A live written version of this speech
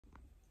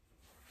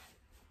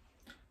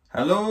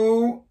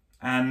Hello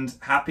and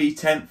happy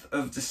 10th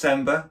of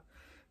December.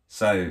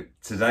 So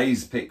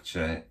today's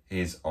picture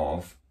is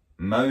of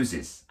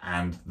Moses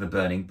and the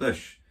burning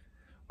bush.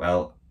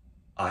 Well,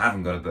 I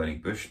haven't got a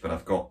burning bush, but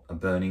I've got a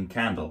burning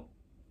candle.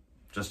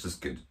 Just as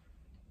good,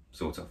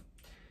 sort of.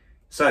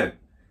 So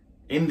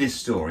in this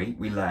story,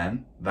 we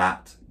learn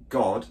that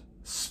God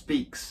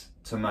speaks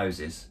to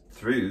Moses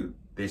through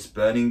this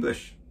burning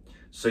bush.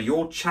 So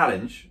your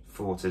challenge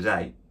for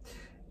today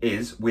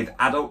is, with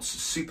adults'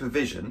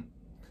 supervision,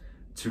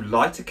 to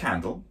light a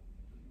candle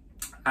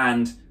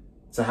and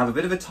to have a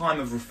bit of a time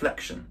of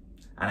reflection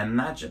and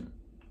imagine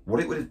what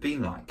it would have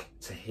been like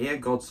to hear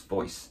God's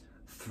voice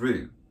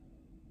through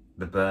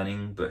the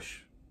burning bush.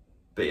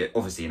 But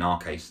obviously, in our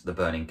case, the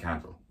burning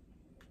candle.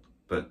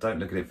 But don't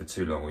look at it for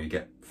too long or you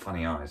get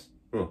funny eyes.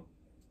 Ooh.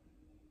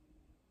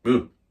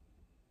 Ooh.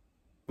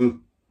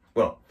 Ooh.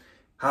 Well,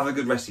 have a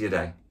good rest of your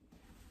day.